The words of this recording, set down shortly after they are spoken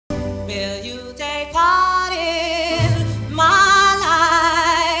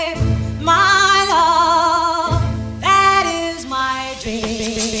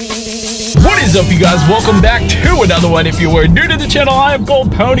is up, you guys? Welcome back to another one. If you were new to the channel, I am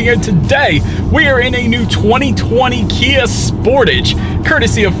Gold Pony, and today we are in a new 2020 Kia Sportage,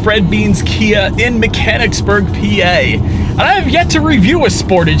 courtesy of Fred Bean's Kia in Mechanicsburg, PA. And I have yet to review a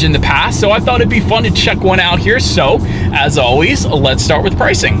Sportage in the past, so I thought it'd be fun to check one out here. So, as always, let's start with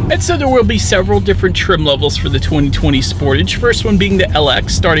pricing. And so there will be several different trim levels for the 2020 Sportage. First one being the LX,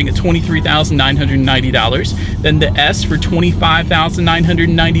 starting at $23,990. Then the S for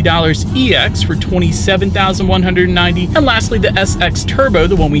 $25,990. EX for $27,190. And lastly, the SX Turbo,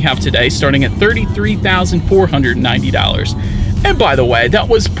 the one we have today, starting at $33,490. And by the way, that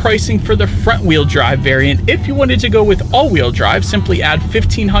was pricing for the front-wheel drive variant. If you wanted to go with all-wheel drive, simply add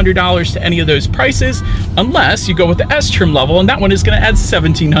 $1,500 to any of those prices, unless you go with the S trim level, and that one is going to add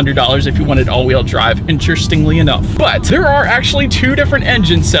 $1,700 if you wanted all-wheel drive, interestingly enough. But there are actually two different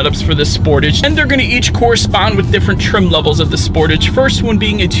engine setups for the Sportage, and they're going to each correspond with different trim levels of the Sportage. First one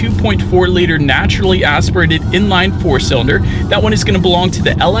being a 2.4-liter naturally aspirated inline four-cylinder. That one is going to belong to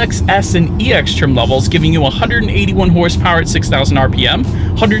the LX, S, and EX trim levels, giving you 181 horsepower at 6,000 RPM,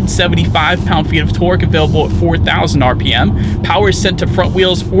 175 pound-feet of torque available at 4,000 RPM. Power is sent to front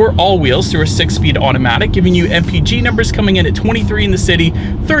wheels or all wheels through a 6-speed automatic, giving you MPG numbers coming in at 23 in the city,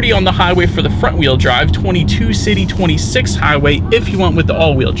 30 on the highway for the front-wheel drive, 22 city, 26 highway if you went with the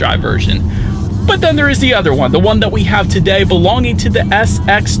all-wheel drive version. But then there is the other one, the one that we have today, belonging to the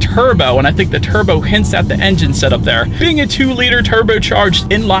SX Turbo, and I think the turbo hints at the engine setup there. Being a 2-liter turbocharged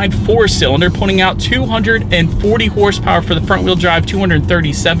inline four-cylinder, putting out 240 horsepower for the front-wheel drive,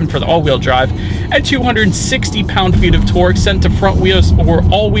 237 for the all-wheel drive, and 260 pound-feet of torque sent to front wheels or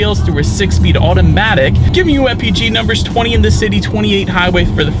all wheels through a 6-speed automatic, giving you MPG numbers 20 in the city, 28 highway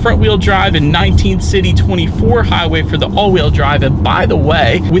for the front-wheel drive, and 19 city, 24 highway for the all-wheel drive. And by the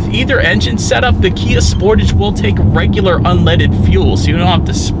way, with either engine setup, the Kia Sportage will take regular unleaded fuel, so you don't have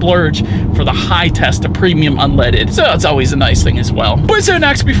to splurge for the high test of premium unleaded. So that's always a nice thing as well. But so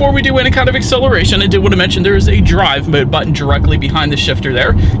next, before we do any kind of acceleration, I did want to mention there is a drive mode button directly behind the shifter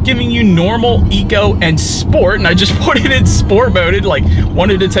there, giving you normal, eco, and sport. And I just put it in sport mode. It like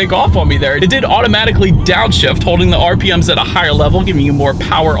wanted to take off on me there. It did automatically downshift, holding the RPMs at a higher level, giving you more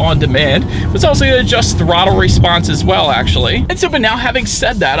power on demand. It's also going to adjust throttle response as well, actually. And so, but now having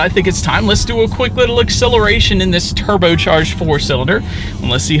said that, I think it's time. Let's do a quick little acceleration in this turbocharged four-cylinder, and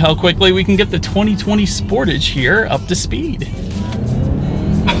let's see how quickly we can get the 2020 Sportage here up to speed.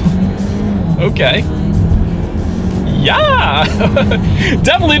 Okay. Yeah!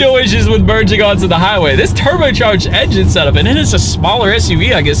 Definitely no issues with merging onto the highway. This turbocharged engine setup, and it is a smaller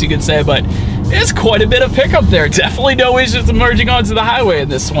SUV, I guess you could say, but it's quite a bit of pickup there. Definitely no issues with merging onto the highway in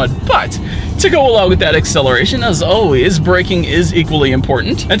this one. But to go along with that acceleration, as always, braking is equally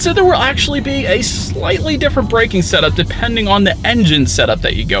important. And so there will actually be a slightly different braking setup depending on the engine setup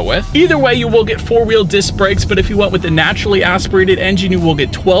that you go with. Either way, you will get 4-wheel disc brakes, but if you went with the naturally aspirated engine, you will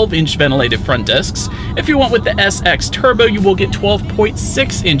get 12-inch ventilated front discs. If you went with the SX Turbo, you will get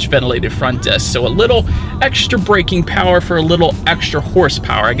 12.6-inch ventilated front discs. So a little extra braking power for a little extra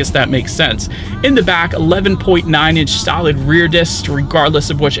horsepower. I guess that makes sense. In the back, 11.9-inch solid rear discs, regardless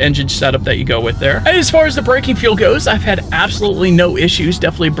of which engine setup that you go with there. And as far as the braking feel goes, I've had absolutely no issues.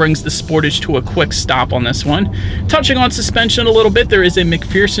 Definitely brings the Sportage to a quick stop on this one. Touching on suspension a little bit, there is a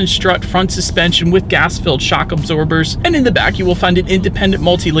McPherson strut front suspension with gas-filled shock absorbers, and in the back you will find an independent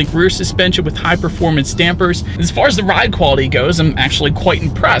multi-link rear suspension with high-performance dampers. As far as the ride quality goes, I'm actually quite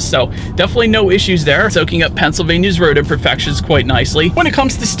impressed, so definitely no issues there, soaking up Pennsylvania's road imperfections quite nicely. When it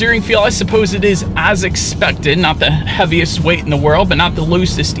comes to steering feel, I suppose it is as expected, not the heaviest weight in the world, but not the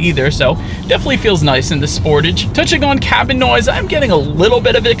loosest either, so definitely feels nice in the Sportage. Touching on cabin noise, I'm getting a little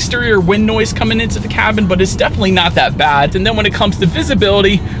bit of exterior wind noise coming into the cabin, but it's definitely not that bad. And then when it comes to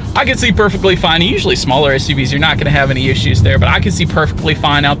visibility, I can see perfectly fine. Usually smaller SUVs, you're not going to have any issues there, but I can see perfectly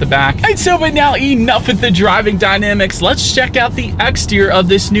fine out the back. And so, but now enough with the driving dynamics. Let's check out the exterior of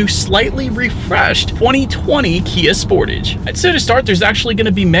this new slightly refreshed 2020 Kia Sportage. And so to start, there's actually going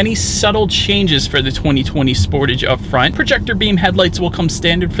to be many subtle changes for the 2020 Sportage up front. Projector beam headlights will come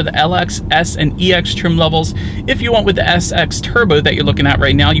standard for the LX, S, and EX trim levels. If you went with the SX Turbo that you're looking at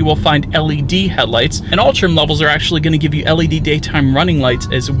right now, you will find LED headlights, and all trim levels are actually going to give you LED daytime running lights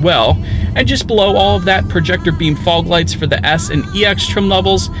as well. And just below all of that, projector beam fog lights for the S and EX trim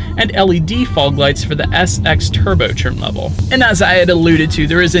levels, and LED fog lights for the SX Turbo trim level. And as I had alluded to,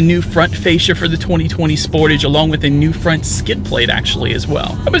 there is a new front fascia for the 2020 Sportage, along with a new front skid plate actually as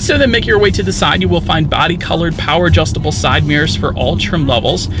well. But so then make your way to the side, you will find body colored power adjustable side mirrors for all trim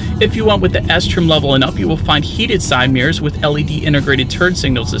levels. If you went with the S trim level and up, you will find heated side mirrors with LED integrated turn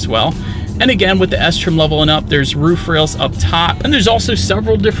signals as well. And again, with the S trim level and up, there's roof rails up top, and there's also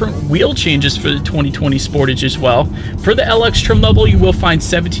several different wheel changes for the 2020 Sportage as well. For the LX trim level, you will find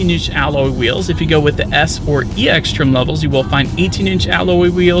 17-inch alloy wheels. If you go with the S or EX trim levels, you will find 18-inch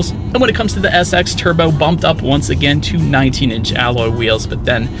alloy wheels. And when it comes to the SX Turbo, bumped up once again to 19-inch alloy wheels. But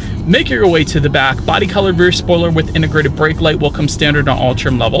then make your way to the back. Body colored rear spoiler with integrated brake light will come standard on all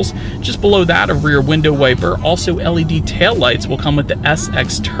trim levels. Just below that, a rear window wiper. Also LED tail lights will come with the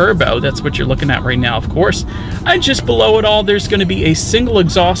SX Turbo. That's what you're looking at right now, of course. And just below it all, there's going to be a single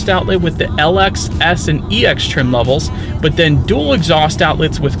exhaust outlet with the LX, S, and EX trim levels, but then dual exhaust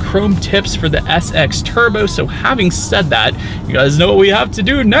outlets with chrome tips for the SX Turbo. So having said that, you guys know what we have to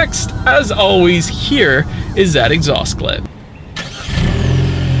do next. As always, here is that exhaust clip.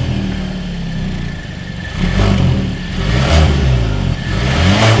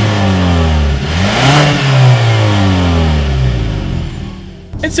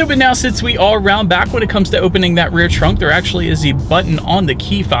 And so, but now since we are round back, when it comes to opening that rear trunk, there actually is a button on the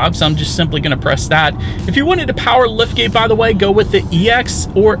key fob, so I'm just simply going to press that. If you wanted a power liftgate, by the way, go with the EX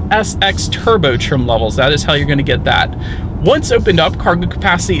or SX Turbo trim levels. That is how you're going to get that. Once opened up, cargo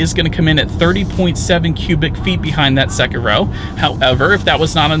capacity is going to come in at 30.7 cubic feet behind that second row. However, if that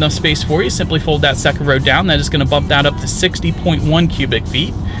was not enough space for you, simply fold that second row down. That is going to bump that up to 60.1 cubic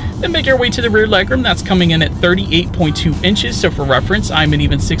feet. Then make your way to the rear legroom. That's coming in at 38.2 inches. So for reference, I'm an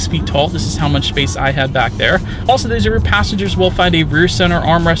even 6 feet tall. This is how much space I had back there. Also, those rear passengers will find a rear center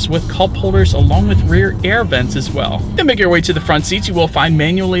armrest with cup holders along with rear air vents as well. Then make your way to the front seats. You will find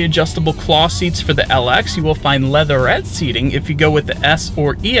manually adjustable cloth seats for the LX. You will find leatherette seating if you go with the S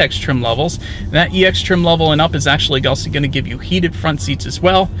or EX trim levels. And that EX trim level and up is actually also going to give you heated front seats as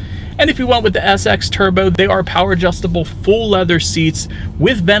well. And if you went with the SX Turbo, they are power adjustable full leather seats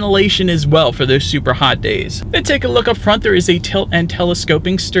with ventilation as well for those super hot days. Then take a look up front. There is a tilt and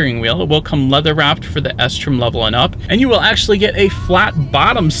telescoping steering wheel. It will come leather wrapped for the S trim level and up. And you will actually get a flat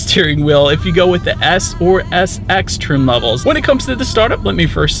bottom steering wheel if you go with the S or SX trim levels. When it comes to the startup, let me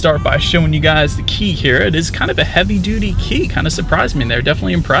first start by showing you guys the key here. It is kind of a heavy duty key. Kind of surprised me there.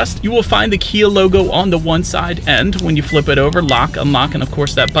 Definitely impressed. You will find the Kia logo on the one side end. When you flip it over, lock, unlock, and of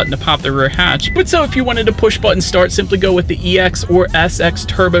course that button to pop the rear hatch. But so if you wanted to push button start, simply go with the EX or SX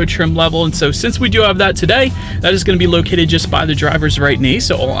Turbo trim level. And so since we do have that today, that is going to be located just by the driver's right knee.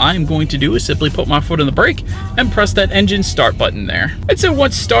 So all I'm going to do is simply put my foot on the brake and press that engine start button there. And so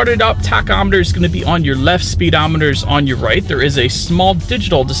once started up, tachometer is going to be on your left, speedometer is on your right. There is a small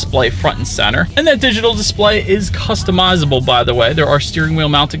digital display front and center, and that digital display is customizable, by the way. There are steering wheel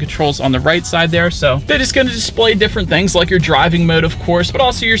mounted controls on the right side there, so that is going to display different things like your driving mode, of course, but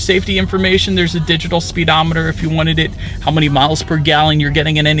also your safety information. There's a digital speedometer if you wanted it, how many miles per gallon you're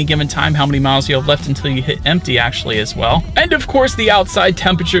getting at any given time, how many miles you have left until you hit empty actually as well. And of course the outside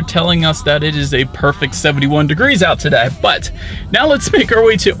temperature telling us that it is a perfect 71 degrees out today. But now let's make our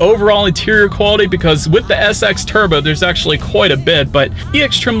way to overall interior quality, because with the SX Turbo there's actually quite a bit, but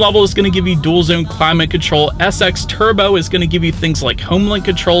EX trim level is going to give you dual zone climate control. SX Turbo is going to give you things like HomeLink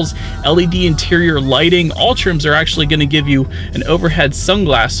controls, LED interior lighting. All trims are actually going to give you an overhead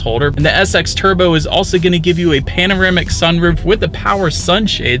sunglass holder. And the SX Turbo is also going to give you a panoramic sunroof with a power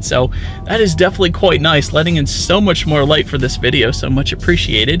sunshade, so that is definitely quite nice, letting in so much more light for this video, so much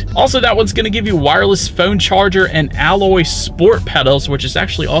appreciated. Also, that one's going to give you wireless phone charger and alloy sport pedals, which is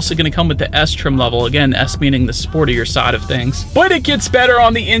actually also going to come with the S trim level. Again, S meaning the sportier side of things. But it gets better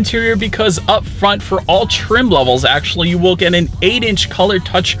on the interior, because up front for all trim levels, actually, you will get an 8-inch color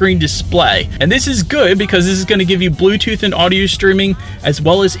touchscreen display. And this is good because this is going to give you Bluetooth and audio streaming, as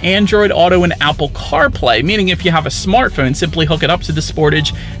well as Android Auto and Apple CarPlay, meaning if you have a smartphone, simply hook it up to the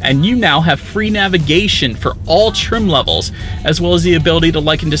Sportage and you now have free navigation for all trim levels, as well as the ability to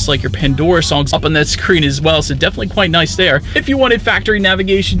like and dislike your Pandora songs up on that screen as well, so definitely quite nice there. If you wanted factory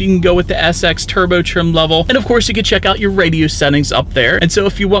navigation, you can go with the SX Turbo trim level, and of course you can check out your radio settings up there. And so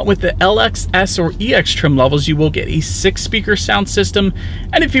if you went with the LX, S, or EX trim levels, you will get a 6-speaker sound system,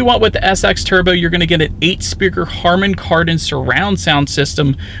 and if you went with the SX Turbo, you're going to get an 8-speaker Harman Kardon surround sound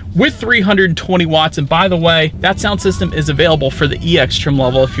system with 320 watts. And by the way, that sound system is available for the EX trim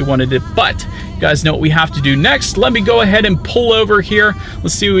level if you wanted it. But you guys know what we have to do next. Let me go ahead and pull over here.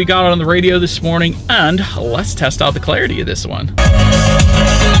 Let's see what we got on the radio this morning, and let's test out the clarity of this one.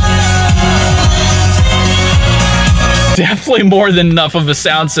 Definitely more than enough of a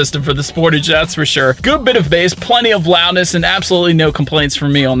sound system for the Sportage, that's for sure. Good bit of bass, plenty of loudness, and absolutely no complaints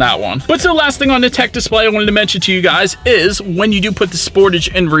from me on that one. But so last thing on the tech display I wanted to mention to you guys is when you do put the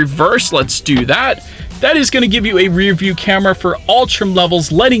Sportage in reverse, let's do that. That is going to give you a rear view camera for all trim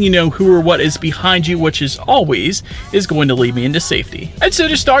levels, letting you know who or what is behind you, which is always going to lead me into safety. And so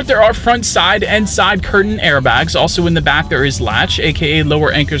to start, there are front, side, and side curtain airbags. Also in the back, there is latch, aka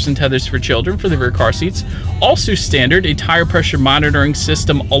lower anchors and tethers for children for the rear car seats. Also standard, a tire pressure monitoring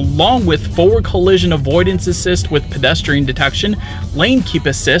system along with forward collision avoidance assist with pedestrian detection, lane keep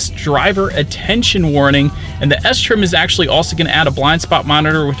assist, driver attention warning, and the S trim is actually also going to add a blind spot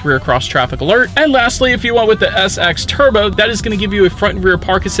monitor with rear cross traffic alert. And lastly, if you went with the SX Turbo, that is going to give you a front and rear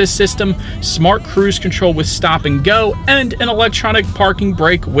park assist system, smart cruise control with stop and go, and an electronic parking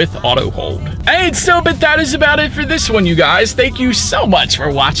brake with auto hold. And so, but that is about it for this one, you guys. Thank you so much for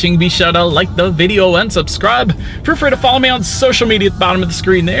watching. Be sure to like the video and subscribe. Feel free to follow me on social media at the bottom of the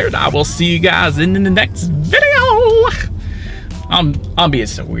screen there, and I will see you guys in the next video. I'm being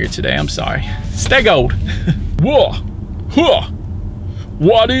so weird today. I'm sorry. Stay gold. Whoa. Huh.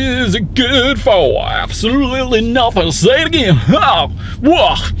 What is it good for? Absolutely nothing. Say it again. Huh.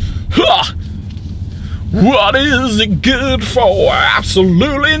 Whoa. Huh. What is it good for?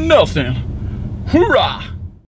 Absolutely nothing. Hoorah.